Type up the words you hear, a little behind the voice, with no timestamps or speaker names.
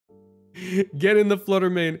Get in the flutter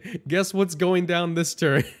main. Guess what's going down this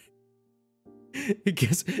turn?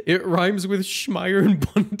 Guess it rhymes with Schmeier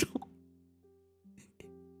and Bundle.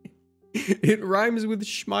 It rhymes with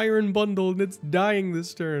Schmeier and Bundle, and it's dying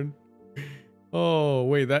this turn. Oh,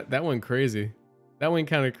 wait, that went crazy. That went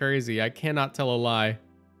kind of crazy. I cannot tell a lie.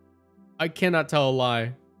 I cannot tell a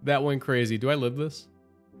lie. That went crazy. Do I live this?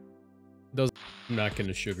 I'm not going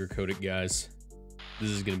to sugarcoat it, guys. This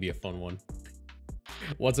is going to be a fun one.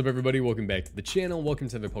 What's up, everybody? Welcome back to the channel. Welcome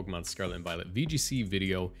to the Pokemon Scarlet and Violet VGC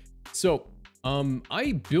video. So,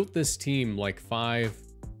 I built this team like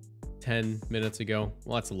 5-10 minutes ago.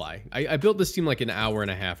 Well, that's a lie. I built this team like an hour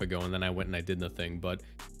and a half ago, and then I went and I did the thing. But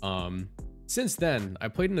since then, I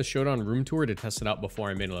played in the Showdown room tour to test it out before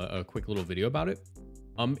I made a quick little video about it.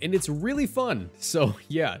 And it's really fun. So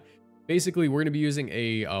yeah, basically we're gonna be using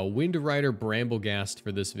a Wind Rider Brambleghast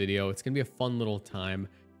for this video. It's gonna be a fun little time.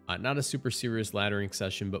 Not a super serious laddering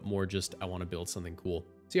session, but more just I want to build something cool.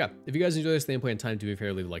 So yeah, if you guys enjoy this gameplay and time, do me a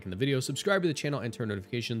favor, leave a like in the video, subscribe to the channel, and turn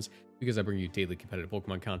notifications because I bring you daily competitive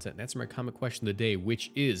Pokemon content. And answer my comment question of the day,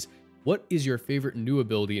 which is, what is your favorite new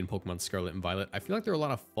ability in Pokemon Scarlet and Violet? I feel like there are a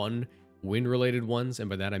lot of fun wind-related ones, and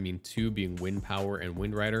by that I mean two being Wind Power and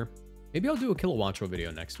Wind Rider. Maybe I'll do a Kilowattrel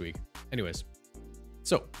video next week. Anyways,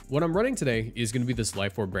 so what I'm running today is going to be this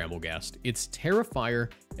Life Orb Brambleghast. It's Terra Fire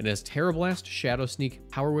and has Terra Blast, Shadow Sneak,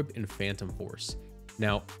 Power Whip, and Phantom Force.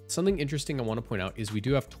 Now, something interesting I want to point out is we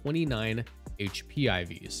do have 29 HP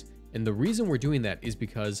IVs. And the reason we're doing that is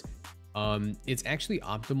because it's actually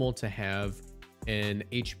optimal to have an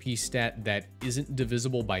HP stat that isn't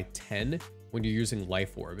divisible by 10 when you're using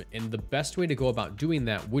Life Orb. And the best way to go about doing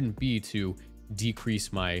that wouldn't be to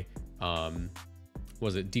decrease my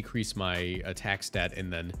decrease my attack stat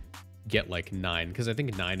and then get like 9, because I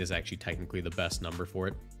think 9 is actually technically the best number for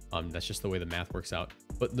it. That's just the way the math works out.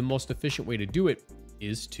 But the most efficient way to do it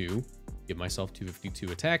is to give myself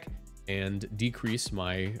 252 attack and decrease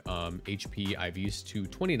my HP IVs to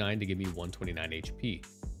 29 to give me 129 HP.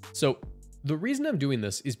 So the reason I'm doing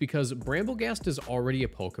this is because Brambleghast is already a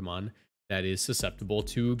Pokemon that is susceptible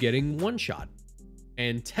to getting one-shot.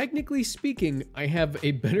 And technically speaking, I have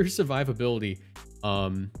a better survivability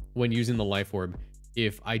when using the Life Orb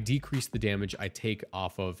if I decrease the damage I take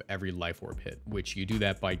off of every Life Orb hit, which you do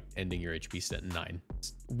that by ending your HP stat at 9.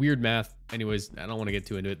 It's weird math. Anyways, I don't want to get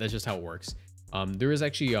too into it. That's just how it works. There is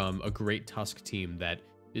actually a great Tusk team that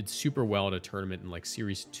did super well at a tournament in like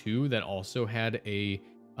Series 2 that also had a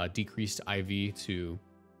decreased IV to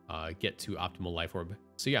get to optimal Life Orb.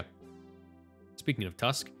 So yeah, speaking of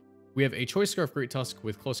Tusk, we have a Choice Scarf Great Tusk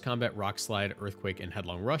with Close Combat, Rock Slide, Earthquake, and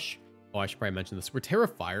Headlong Rush. Oh, I should probably mention this. We're Terra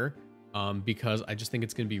Fire because I just think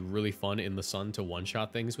it's going to be really fun in the sun to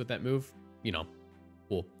one-shot things with that move. You know,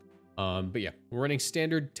 cool. But yeah, we're running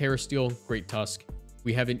standard Terra Steel, Great Tusk.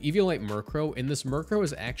 We have an Eviolite Murkrow, and this Murkrow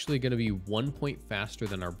is actually going to be 1 point faster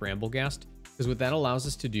than our Brambleghast, because what that allows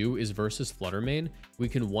us to do is versus Fluttermane, we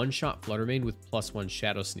can one-shot Fluttermane with +1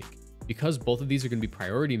 Shadow Sneak. Because both of these are going to be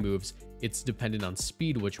priority moves, it's dependent on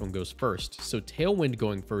speed which one goes first. So Tailwind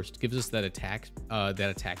going first gives us that attack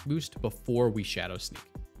boost before we Shadow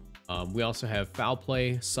Sneak. We also have Foul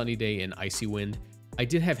Play, Sunny Day, and Icy Wind. I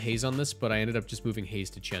did have Haze on this, but I ended up just moving Haze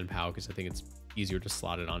to Chen Pao because I think it's easier to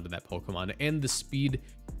slot it onto that Pokemon. And the speed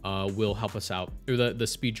will help us out, or the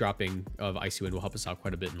speed dropping of Icy Wind will help us out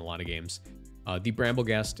quite a bit in a lot of games. The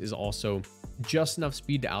Brambleghast is also just enough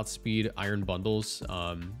speed to outspeed Iron Bundles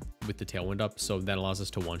with the Tailwind up, so that allows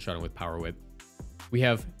us to one-shot it with Power Whip. We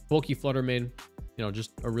have Bulky Fluttermane, you know,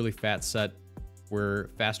 just a really fat set. We're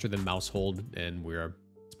faster than Mousehold, and we're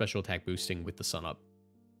special attack boosting with the Sun Up.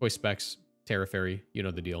 Choice Specs, Terra Fairy, you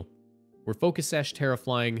know the deal. We're Focus Sash, Terra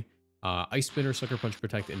Flying, Ice Spinner, Sucker Punch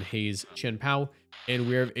Protect, and Haze Chen Pao. And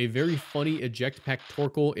we have a very funny Eject Pack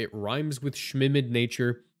Torkoal. It rhymes with Schmimid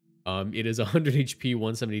Nature. It is 100 HP,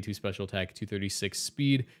 172 special attack, 236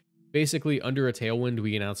 speed. Basically, under a Tailwind,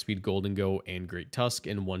 we can outspeed Golden Go and Great Tusk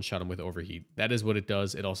and one-shot him with Overheat. That is what it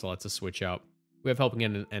does. It also lets us switch out. We have Helping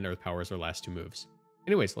Hand and Earth Power as our last two moves.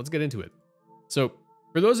 Anyways, let's get into it. So,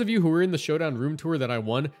 for those of you who were in the Showdown room tour that I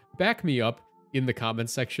won, back me up in the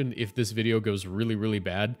comments section if this video goes really, really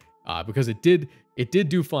bad, because it did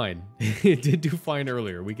do fine. It did do fine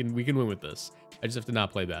earlier. We can win with this. I just have to not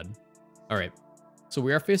play bad. All right. So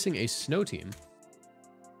we are facing a snow team.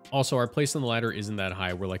 Also, our place on the ladder isn't that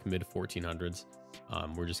high. We're like mid 1400s.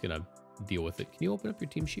 We're just gonna deal with it. Can you open up your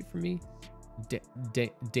team sheet for me?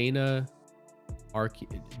 Danarchy.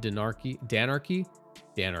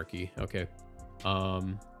 Okay.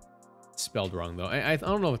 Spelled wrong though. I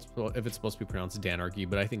don't know if it's supposed to be pronounced Danarchy,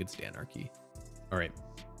 but I think it's Danarchy. All right.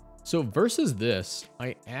 So versus this,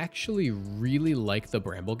 I actually really like the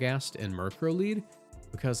Brambleghast and Murkrow lead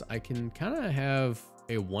because I can kind of have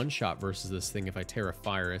a one-shot versus this thing if I Terra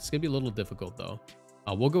Fire. It's going to be a little difficult, though.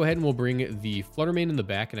 We'll go ahead and we'll bring the Fluttermane in the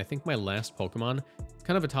back, and I think my last Pokemon,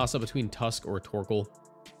 kind of a toss-up between Tusk or Torkoal.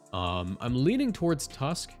 I'm leaning towards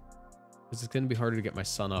Tusk because it's going to be harder to get my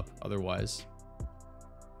Sun up otherwise.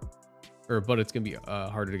 But it's going to be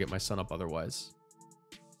harder to get my Sun up otherwise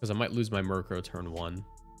because I might lose my Murkrow turn 1.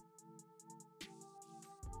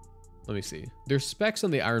 Let me see. There's specs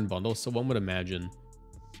on the Iron Bundle, so one would imagine.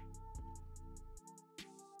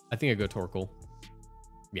 I think I go Torkoal.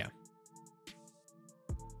 Yeah.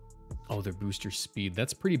 Oh, their booster speed.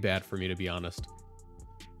 That's pretty bad for me, to be honest.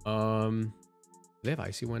 Do they have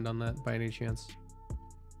Icy Wind on that by any chance?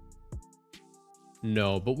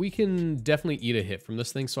 No, but we can definitely eat a hit from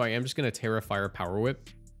this thing, so I am just going to Terra Fire Power Whip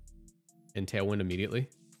and Tailwind immediately.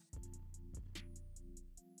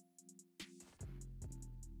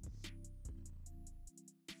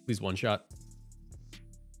 Please one shot.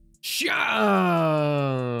 Oh,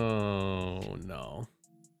 no.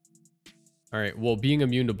 All right, well, being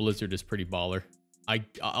immune to Blizzard is pretty baller.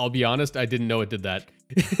 I'll be honest, I didn't know it did that.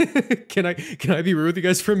 Can I be rude with you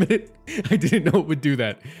guys for a minute? I didn't know it would do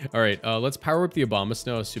that. All right, let's power up the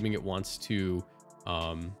Abomasnow, assuming it wants to...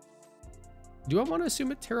 do I want to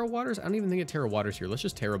assume it Terra Waters? I don't even think it Terra Waters here. Let's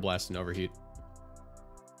just Terra Blast and Overheat.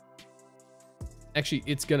 Actually,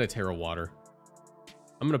 it's gonna Terra Water.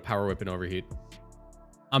 I'm gonna Power Whip and Overheat.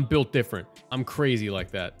 I'm built different. I'm crazy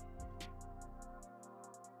like that.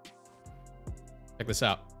 Check this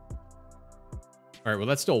out. All right, well,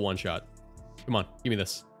 that's still a one shot. Come on, give me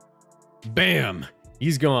this. Bam!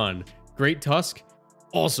 He's gone. Great Tusk,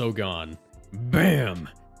 also gone. Bam!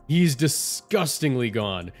 He's disgustingly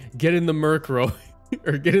gone. Get in the Murkrow.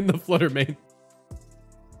 Or get in the Fluttermane.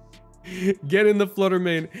 Get in the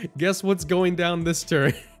Fluttermane. Guess what's going down this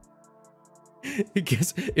turn?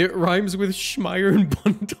 Guess it rhymes with Schmeier and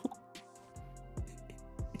Bundle.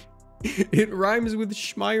 It rhymes with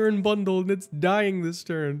Schmeier and Bundle, and it's dying this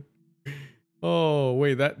turn. Oh,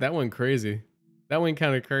 wait, that went crazy. That went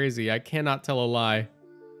kind of crazy. I cannot tell a lie.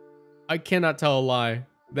 I cannot tell a lie.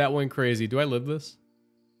 That went crazy. Do I live this?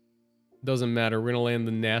 Doesn't matter. We're gonna land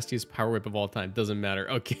the nastiest Power Whip of all time. Doesn't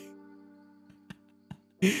matter. Okay.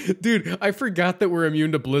 Dude, I forgot that we're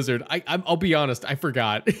immune to Blizzard. I'll be honest, I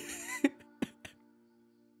forgot.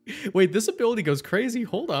 Wait, this ability goes crazy.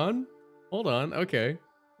 Hold on. Hold on. Okay.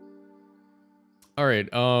 All right.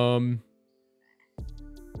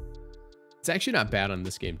 It's actually not bad on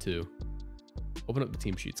this game too. Open up the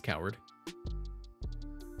team sheets, coward.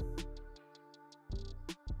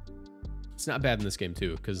 It's not bad in this game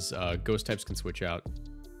too, because ghost types can switch out.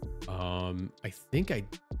 I think I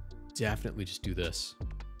definitely just do this.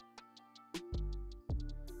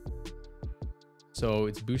 So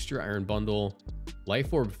it's Booster, Iron Bundle,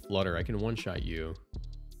 Life Orb, Flutter. I can one-shot you.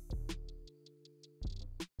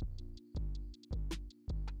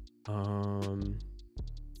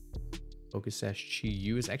 Focus Sash Chi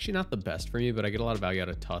Yu is actually not the best for me, but I get a lot of value out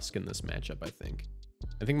of Tusk in this matchup, I think.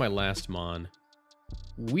 I think my last Mon,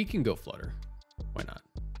 we can go Flutter. Why not?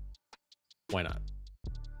 Why not?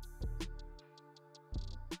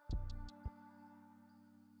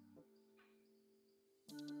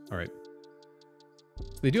 All right.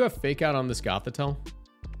 So they do have Fake Out on this Gothitelle.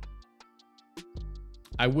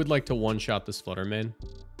 I would like to one-shot this Fluttermane.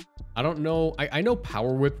 I don't know. I know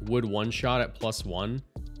Power Whip would one-shot at +1.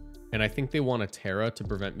 And I think they want a Terra to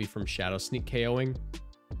prevent me from Shadow Sneak KOing.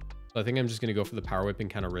 So I think I'm just going to go for the Power Whip and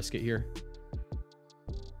kind of risk it here.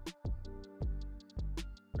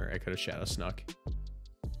 All right, I could have Shadow Snuck.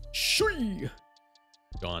 Shui!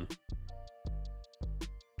 Gone.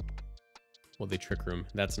 Well, they Trick Room.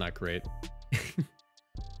 That's not great.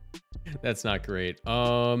 That's not great.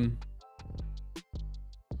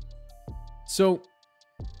 So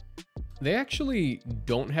they actually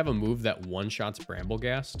don't have a move that one-shots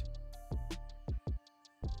Brambleghast.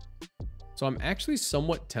 So I'm actually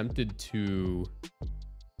somewhat tempted to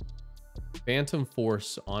Phantom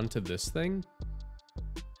Force onto this thing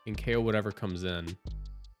and KO whatever comes in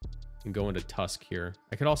and go into Tusk here.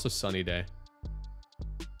 I could also Sunny Day.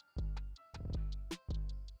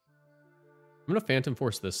 I'm going to Phantom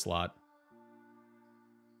Force this slot.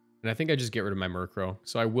 And I think I just get rid of my Murkrow.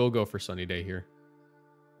 So I will go for Sunny Day here.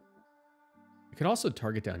 I could also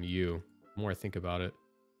target down you, the more I think about it.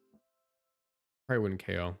 Probably wouldn't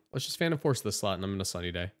KO. Let's just Phantom Force this slot and I'm going to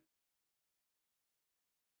Sunny Day.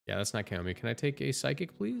 Yeah, that's not KO me. Can I take a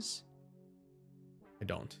Psychic, please? I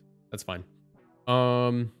don't. That's fine.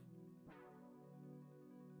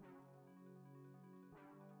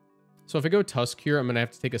 So if I go Tusk here, I'm going to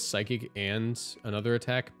have to take a Psychic and another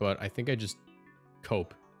attack, but I think I just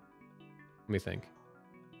cope. Let me think.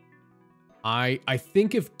 I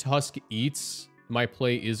think if Tusk eats, my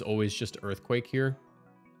play is always just Earthquake here.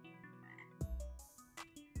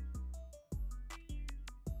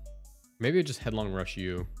 Maybe I just Headlong Rush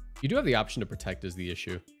you. You do have the option to protect is the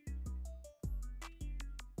issue.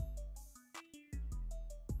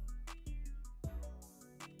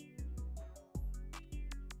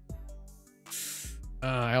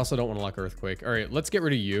 I also don't want to lock Earthquake. All right, let's get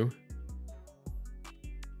rid of you.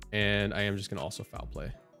 And I am just going to also foul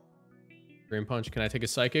play. Drain Punch. Can I take a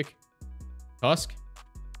Psychic? Tusk?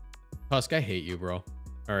 Tusk, I hate you, bro.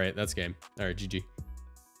 All right, that's game. All right, GG.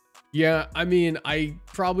 Yeah, I mean, I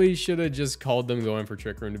probably should have just called them going for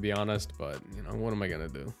Trick Room, to be honest. But, you know, what am I going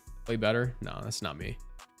to do? Play better? No, that's not me.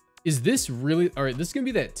 Is this really... All right, this is going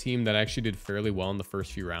to be that team that actually did fairly well in the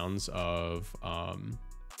first few rounds of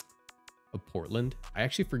Portland. I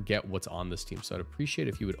actually forget what's on this team, so I'd appreciate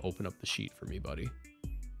if you would open up the sheet for me, buddy.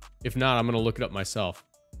 If not, I'm going to look it up myself.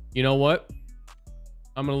 You know what?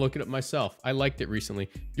 I'm going to look it up myself. I liked it recently.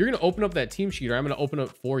 You're going to open up that team sheet, or I'm going to open it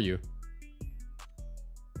up for you.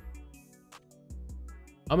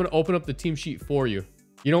 I'm going to open up the team sheet for you.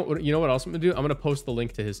 You know what else I'm going to do? I'm going to post the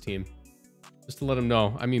link to his team. Just to let him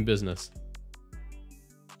know. I mean business.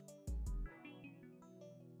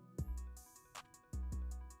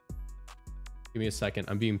 Give me a second.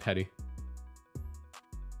 I'm being petty.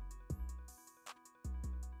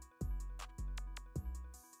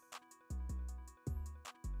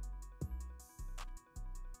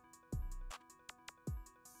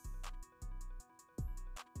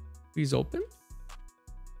 Please open.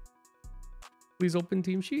 Please open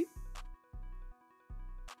team sheet.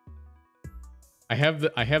 I have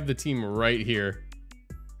the team right here.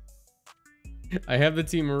 I have the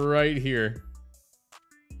team right here.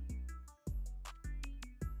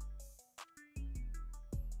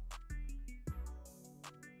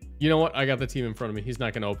 You know what? I got the team in front of me. He's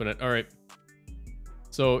not going to open it. All right.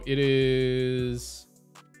 So it is...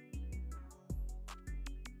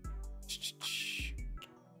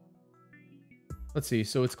 Let's see.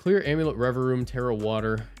 So it's Clear, Amulet, Rever Room, Terra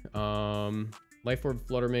Water, Life Orb,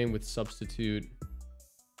 Fluttermane with Substitute.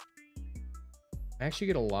 I actually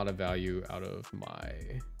get a lot of value out of my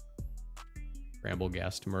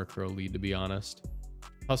Brambleghast Murkrow lead, to be honest.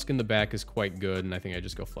 Husk in the back is quite good, and I think I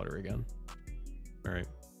just go Flutter again. All right.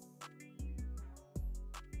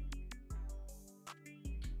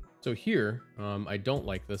 So here, I don't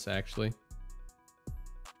like this, actually.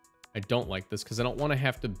 I don't like this because I don't want to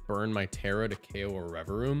have to burn my Terra to KO or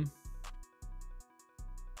Reverum.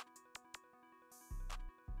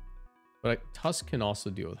 But Tusk can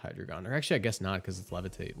also deal with Hydreigon. Or actually, I guess not because it's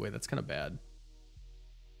Levitate. Wait, that's kind of bad.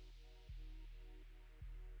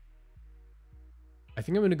 I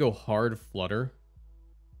think I'm going to go hard Flutter.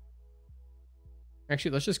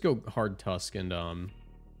 Actually, let's just go hard Tusk and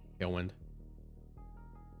Tailwind.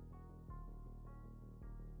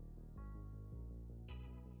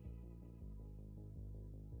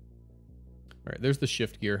 All right, there's the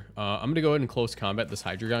shift gear. I'm going to go ahead and close combat this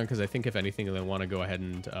Hydreigon because I think if anything, I want to go ahead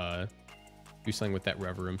and do something with that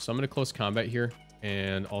Reverum. So I'm going to close combat here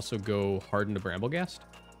and also go hard into Brambleghast.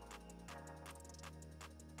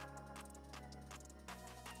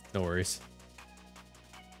 No worries.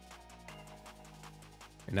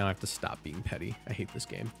 And now I have to stop being petty. I hate this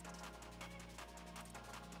game.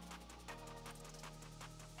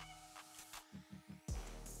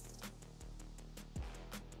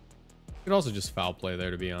 Could also just foul play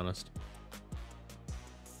there, to be honest.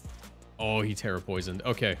 Oh, he Terra Poisoned.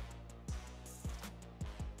 Okay.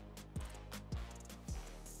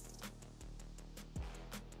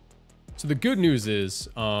 So the good news is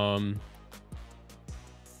there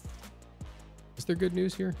good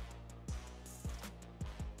news here?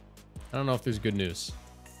 I don't know if there's good news.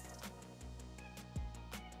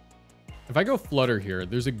 If I go Flutter here,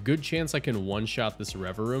 there's a good chance I can one-shot this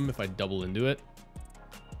Reverum if I double into it.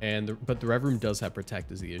 But the Reverum does have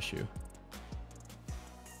Protect is the issue.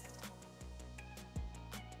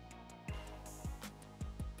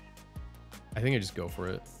 I think I just go for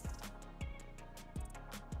it.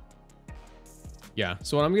 Yeah,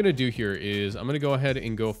 so what I'm going to do here is I'm going to go ahead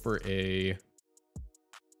and go for a...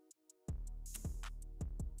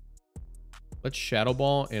 Let's Shadow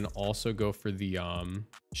Ball and also go for the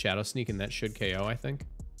Shadow Sneak, and that should KO, I think.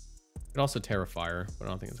 It also Terra Fire, but I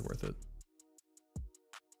don't think it's worth it.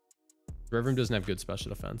 Reverum doesn't have good special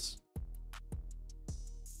defense. I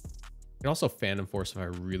can also Phantom Force if I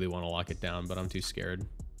really want to lock it down, but I'm too scared.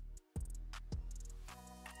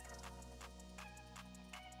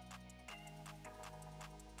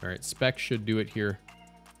 All right, Spec should do it here.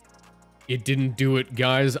 It didn't do it,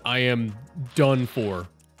 guys. I am done for.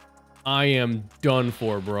 I am done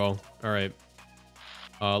for, bro. All right.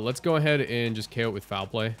 Let's go ahead and just KO it with foul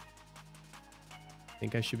play. I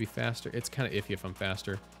think I should be faster. It's kind of iffy if I'm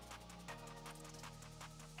faster.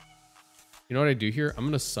 You know what I do here? I'm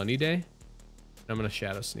going to Sunny Day. And I'm going to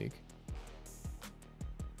Shadow Sneak.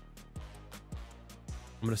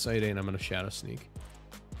 I'm going to Sunny Day and I'm going to Shadow Sneak.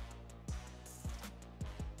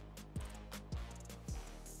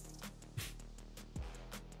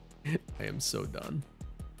 I am so done.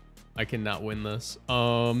 I cannot win this.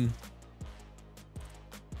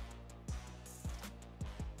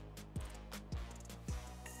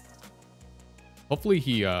 Hopefully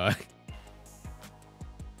he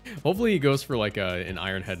hopefully he goes for like an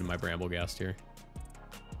Iron Head in my Brambleghast here.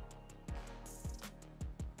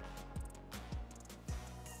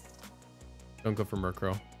 Don't go for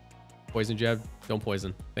Murkrow. Poison Jab. Don't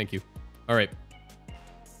poison. Thank you. All right.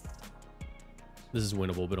 This is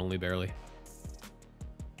winnable, but only barely.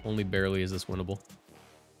 Only barely is this winnable.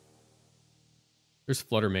 There's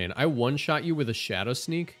Flutter Mane. I one-shot you with a Shadow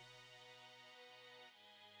Sneak.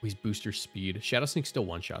 Please boost your speed. Shadow Sneak still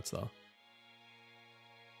one-shots, though.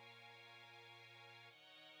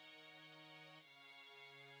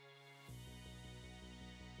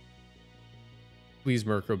 Please,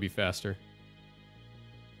 Murkrow, be faster.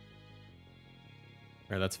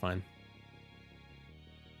 All right, that's fine.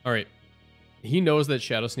 All right. He knows that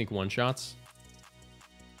Shadow Sneak one-shots.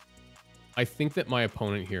 I think that my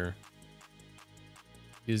opponent here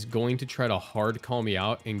is going to try to hard call me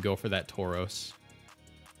out and go for that Tauros.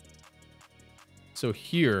 So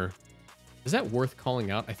here, is that worth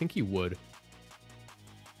calling out? I think he would. I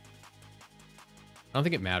don't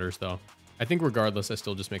think it matters, though. I think regardless, I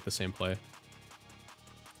still just make the same play.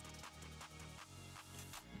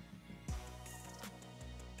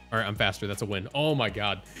 All right, I'm faster. That's a win. Oh my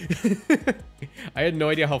god. I had no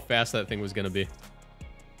idea how fast that thing was going to be.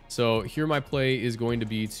 So here my play is going to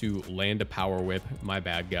be to land a Power Whip. My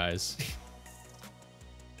bad, guys.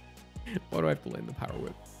 Why do I have to land the Power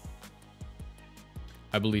Whip?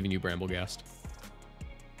 I believe in you, Brambleghast.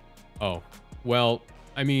 Oh, well,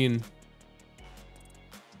 I mean...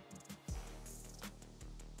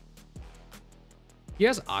 he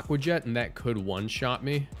has Aqua Jet, and that could one-shot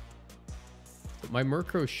me. But my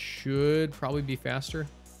Murkrow should probably be faster.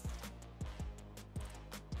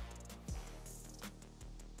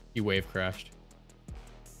 He wave crashed.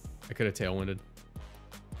 I could have tailwinded.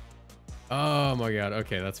 Oh my god.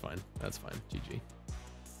 Okay, that's fine. That's fine. GG.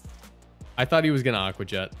 I thought he was going to Aqua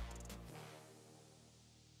Jet.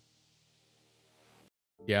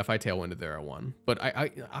 Yeah, if I tailwinded there, I won. But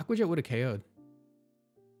Aqua Jet would have KO'd.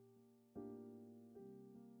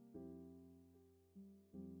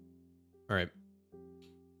 All right.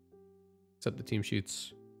 Set the team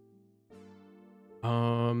sheets.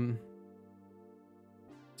 So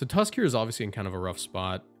Tuskir is obviously in kind of a rough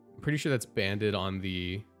spot. I'm pretty sure that's banded on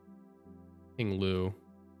the Ting-Lu.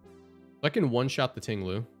 I can one-shot the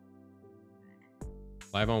Ting-Lu.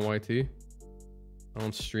 Live on YT. I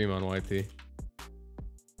don't stream on YT.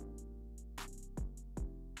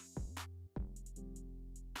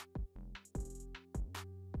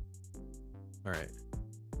 All right.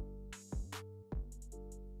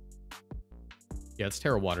 Yeah, it's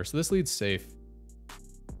Terra Water. So this lead's safe.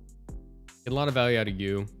 Get a lot of value out of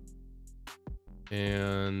you.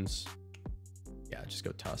 And yeah, just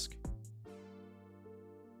go Tusk.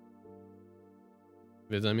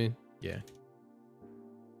 Viz, I mean? Yeah.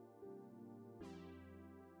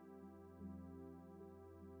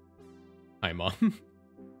 Hi, Mom.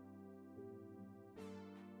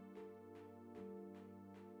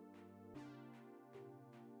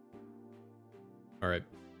 All right.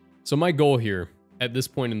 So my goal here at this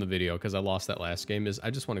point in the video, because I lost that last game, is I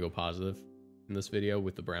just want to go positive in this video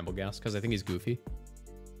with the Brambleghast, because I think he's goofy.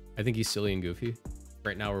 I think he's silly and goofy.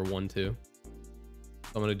 Right now we're 1-2. So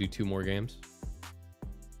I'm going to do 2 more games.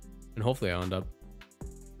 And hopefully I'll end up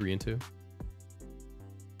 3-2.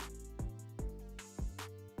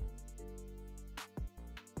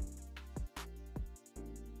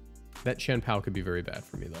 That Chen Pao could be very bad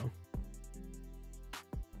for me, though.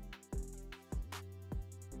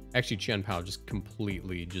 Actually, Chen Pao just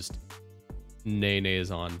completely just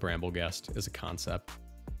nay-nays on Brambleghast as a concept.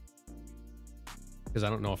 Because I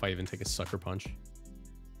don't know if I even take a Sucker Punch.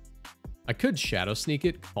 I could Shadow Sneak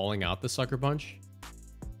it, calling out the Sucker Punch.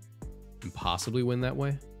 And possibly win that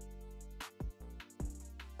way.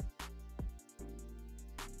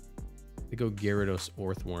 They go Gyarados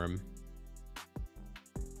Orthworm.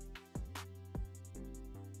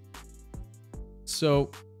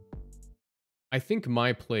 So I think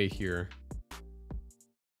my play here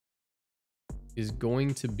is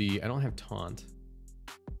going to be... I don't have Taunt.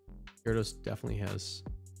 Gyarados definitely has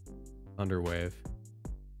Thunder Wave.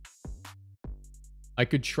 I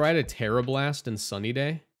could try to Terra Blast and Sunny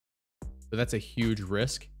Day, but that's a huge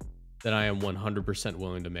risk that I am 100%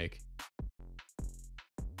 willing to make.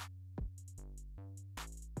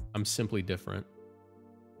 I'm simply different.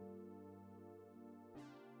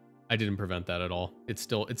 I didn't prevent that at all. It's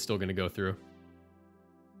still going to go through.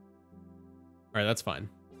 All right, that's fine.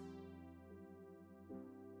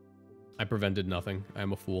 I prevented nothing. I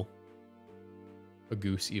am a fool. A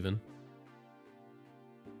goose, even.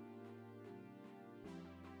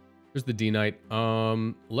 Here's the D-Knight.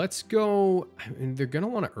 Let's go... I mean, they're going to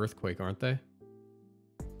want an Earthquake, aren't they?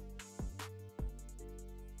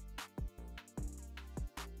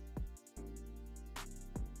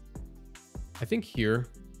 I think here,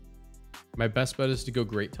 my best bet is to go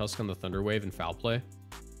Great Tusk on the Thunder Wave and Foul Play,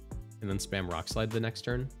 and then spam Rock Slide the next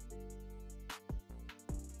turn.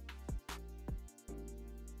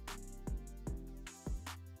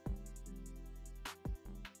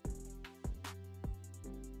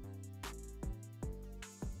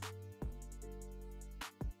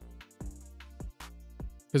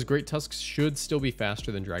 Because Great Tusk should still be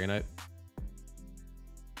faster than Dragonite.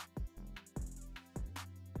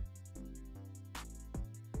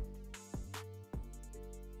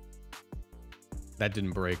 That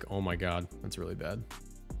didn't break. Oh my god. That's really bad.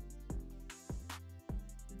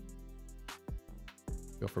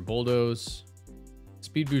 Go for Bulldoze.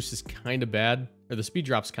 Speed boost is kind of bad. Or the speed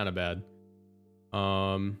drop's kind of bad.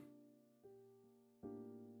 Oh,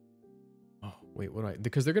 wait, what do I...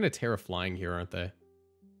 Because they're going to Terra Flying here, aren't they?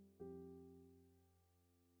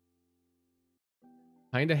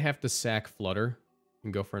 Kind of have to sack Flutter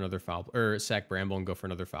and go for another foul... Or sack Bramble and go for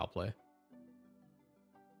another foul play.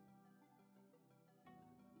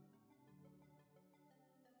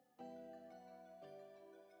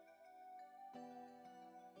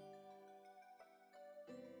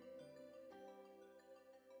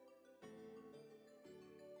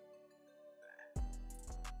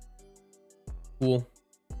 Cool.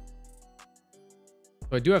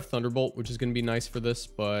 So I do have Thunderbolt, which is going to be nice for this,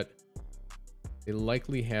 but they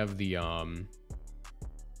likely have the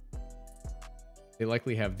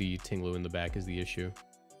Tinglu in the back is the issue.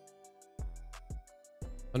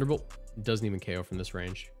 Thunderbolt doesn't even KO from this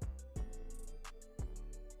range.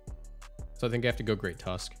 So I think I have to go Great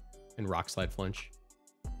Tusk and Rock Slide flinch.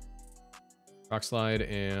 Rock Slide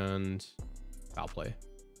and Foul Play.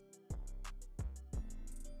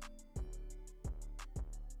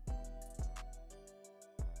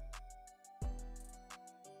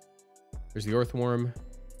 There's the Earthworm.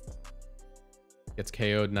 Gets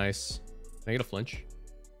KO'd. Nice. Can I get a flinch?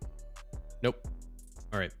 Nope.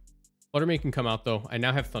 All right. Fluttermane can come out, though. I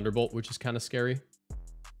now have Thunderbolt, which is kind of scary.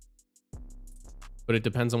 But it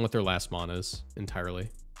depends on what their last mon is entirely.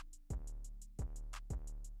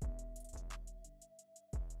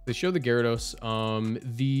 They show the Gyarados.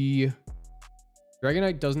 The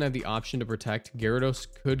Dragonite doesn't have the option to protect. Gyarados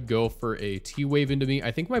could go for a T-Wave into me.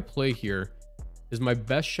 I think my play here is my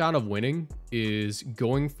best shot of winning is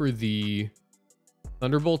going for the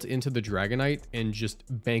Thunderbolt into the Dragonite and just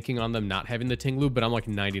banking on them not having the Tinglu, but I'm like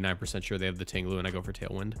 99% sure they have the Tinglu and I go for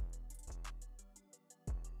Tailwind.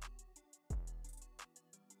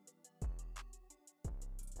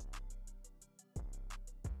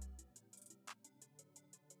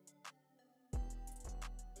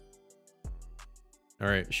 All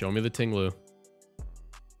right, show me the Tinglu.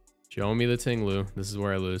 Show me the Tinglu. This is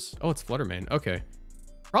where I lose. Oh, it's Fluttermane. Okay.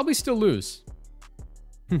 Probably still lose.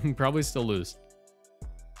 Probably still lose.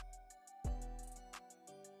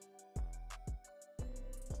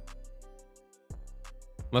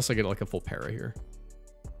 Unless I get like a full para here.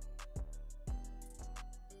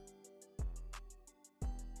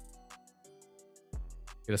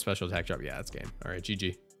 Get a special attack drop. Yeah, that's game. All right,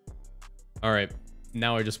 GG. All right.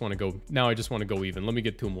 Now I just want to go. Now I just want to go even. Let me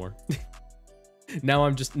get two more. Now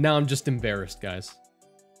I'm just embarrassed, guys.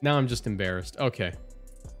 Now I'm just embarrassed. Okay.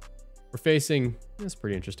 We're facing this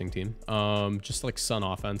pretty interesting team. Just like Sun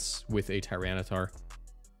offense with a Tyranitar.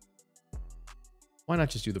 Why not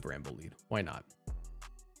just do the Bramble lead? Why not?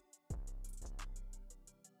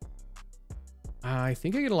 I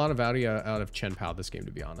think I get a lot of value out of Chen Pao this game,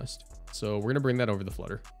 to be honest. So we're gonna bring that over the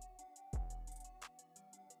Flutter.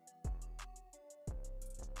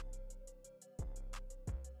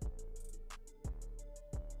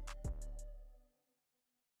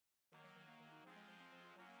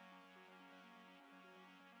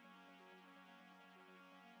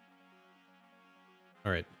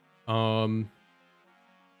 All right.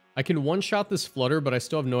 I can one-shot this Flutter, but I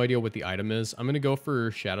still have no idea what the item is. I'm going to go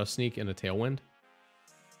for Shadow Sneak and a Tailwind.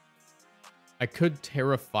 I could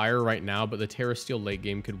Terra Fire right now, but the Terra Steel late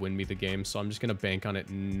game could win me the game, so I'm just going to bank on it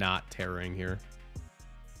not Terraing here.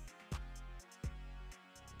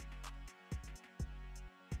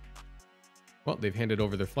 Well, they've handed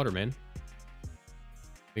over their Flutter, man.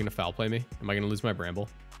 They gonna foul play me? Am I gonna lose my Bramble?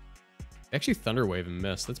 They actually Thunder Wave and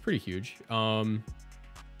miss. That's pretty huge. Yeah,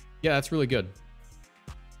 that's really good.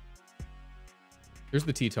 Here's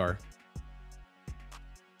the T-Tar.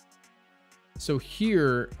 So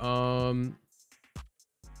here, I'm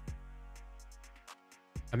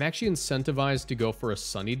actually incentivized to go for a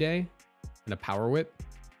Sunny Day and a Power Whip.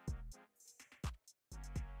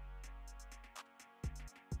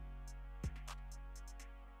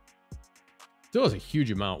 Still has a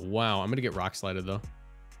huge amount. Wow, I'm gonna get Rock Slided though.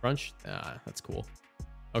 Crunch? Ah, that's cool.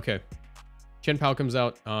 Okay. Chen Pao comes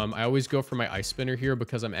out. I always go for my Ice Spinner here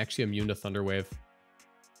because I'm actually immune to Thunder Wave.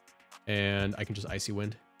 And I can just Icy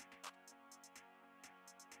Wind.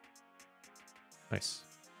 Nice.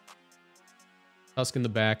 Tusk in the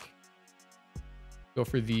back. Go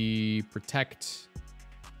for the Protect.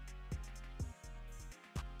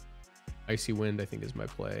 Icy Wind, I think, is my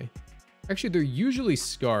play. Actually, they're usually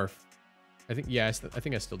Scarf. I think, yeah, I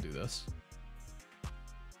think I still do this.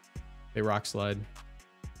 They Rock Slide.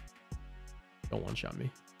 Don't one-shot me.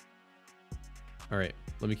 All right,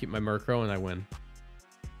 let me keep my Murkrow and I win.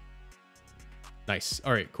 Nice.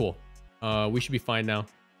 All right, cool. We should be fine now.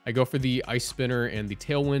 I go for the Ice Spinner and the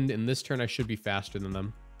Tailwind. In this turn, I should be faster than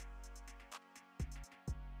them.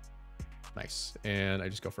 Nice. And I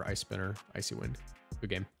just go for Ice Spinner, Icy Wind. Good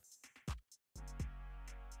game.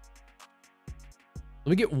 Let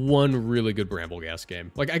me get one really good Brambleghast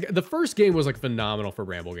game. Like, the first game was, like, phenomenal for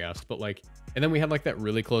Brambleghast, but, like... And then we had, like, that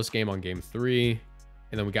really close game on game 3.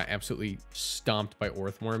 And then we got absolutely stomped by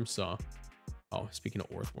Orthworm, so... Oh, speaking of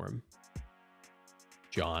Orthworm.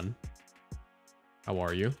 John. How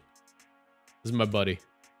are you? This is my buddy.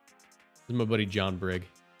 This is my buddy, John Brigg.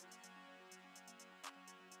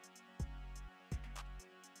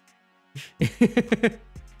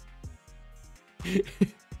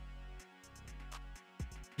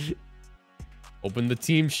 Open the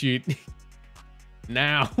team sheet.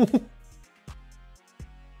 Now.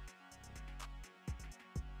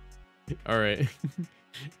 All right.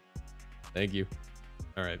 Thank you.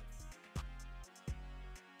 All right.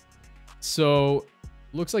 So,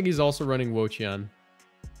 looks like he's also running Wo-Chien.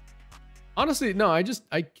 Honestly, no, I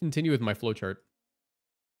continue with my flowchart.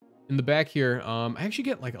 In the back here, I actually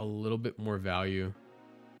get like a little bit more value.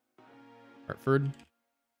 Hartford.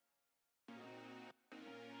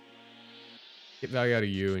 Get value out of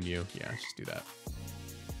you and you. Yeah, just do that.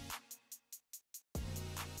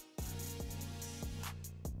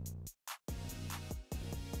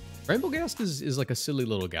 Brambleghast is like a silly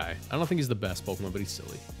little guy. I don't think he's the best Pokemon, but he's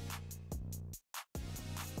silly.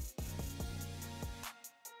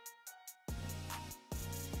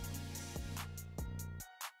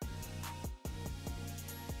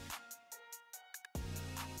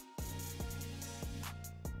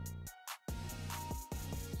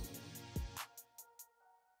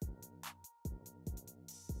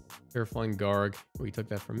 Terrifying Garg. Oh, you took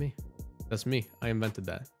that from me. That's me. I invented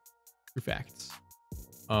that. True facts.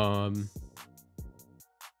 So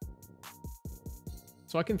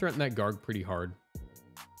I can threaten that Garg pretty hard.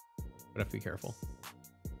 But I have to be careful.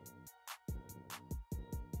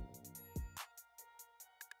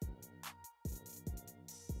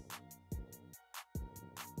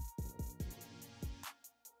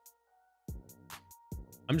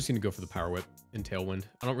 I'm just going to go for the Power Whip and Tailwind.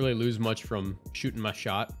 I don't really lose much from shooting my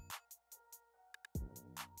shot.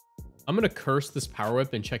 I'm going to curse this Power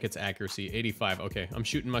Whip and check its accuracy. 85. Okay, I'm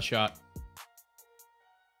shooting my shot.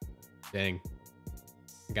 Dang.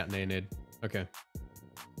 I got nanted. Okay.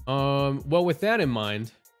 Well, with that in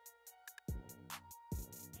mind,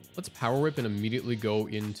 let's Power Whip and immediately go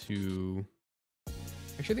into...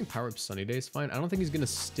 Actually, I think Power Whip Sunny Day is fine. I don't think he's going to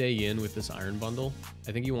stay in with this Iron Bundle.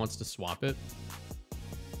 I think he wants to swap it.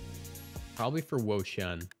 Probably for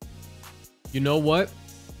Wo-Chien. You know what?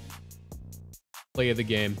 Play of the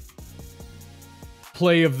game.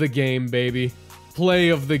 Play of the game, baby. Play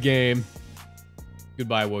of the game.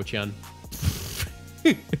 Goodbye, Wo-Chien.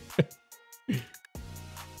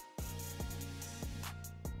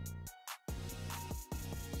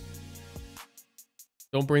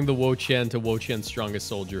 Don't bring the Wo-Chien to Wo-Chien's strongest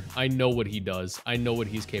soldier. I know what he does. I know what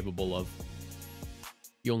he's capable of.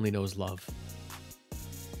 He only knows love.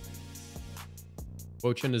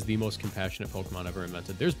 Wo-Chien is the most compassionate Pokemon ever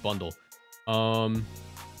invented. There's Bundle.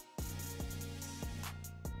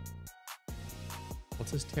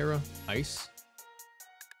 What's this Terra? Ice?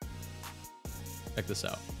 Check this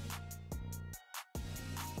out.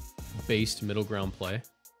 Based middle ground play.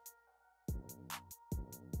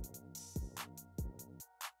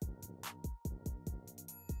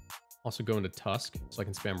 Also go into Tusk so I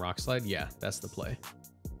can spam Rock Slide. Yeah, that's the play.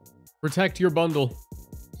 Protect your bundle.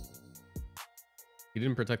 You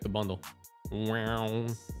didn't protect the bundle. Wow.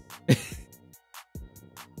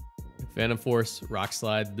 Phantom Force, Rock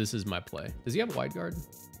Slide. This is my play. Does he have Wide Guard?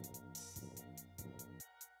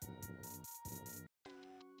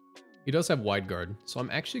 He does have Wide Guard. So I'm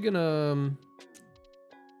actually gonna... I'm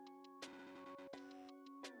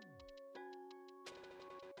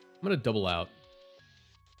gonna double out.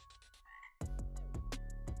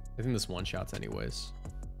 I think this one-shots anyways.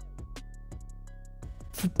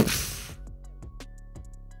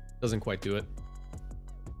 Doesn't quite do it.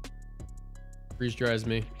 Freeze dries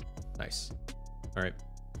me. Nice. All right.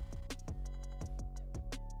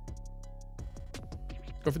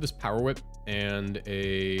 Let's go for this Power Whip and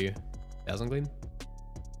a Dazzling Gleam.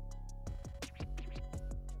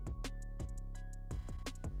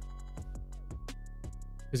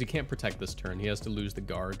 Because he can't protect this turn. He has to lose the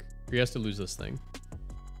Garg. Or he has to lose this thing.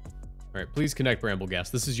 All right, please connect Brambleghast.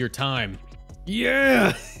 This is your time.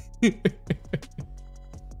 Yeah!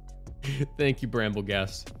 Thank you,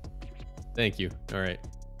 Brambleghast. Thank you. All right.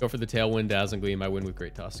 Go for the Tailwind, Dazzling Gleam. I win with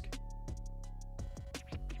Great Tusk.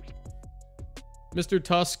 Mr.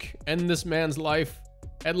 Tusk, end this man's life.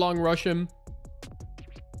 Headlong rush him.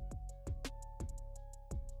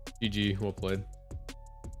 GG, well played.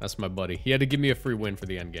 That's my buddy. He had to give me a free win for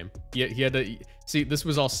the end game. He had to... See, this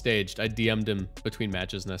was all staged. I DM'd him between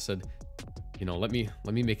matches and I said, you know, let me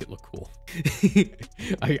make it look cool.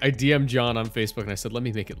 I DM'd John on Facebook and I said, let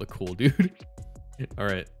me make it look cool, dude. All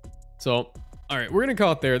right. So, all right, we're going to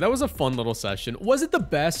call it there. That was a fun little session. Was it the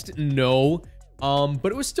best? No. But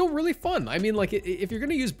it was still really fun. I mean, like, if you're going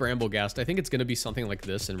to use Brambleghast, I think it's going to be something like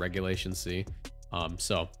this in Regulation C.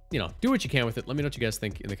 So, you know, do what you can with it. Let me know what you guys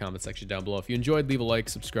think in the comment section down below. If you enjoyed, leave a like,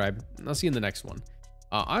 subscribe, and I'll see you in the next one.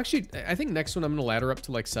 Actually, I think next one I'm going to ladder up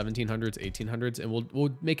to like 1700s, 1800s, and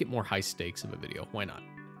we'll make it more high stakes of a video. Why not?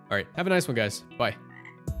 All right, have a nice one, guys. Bye.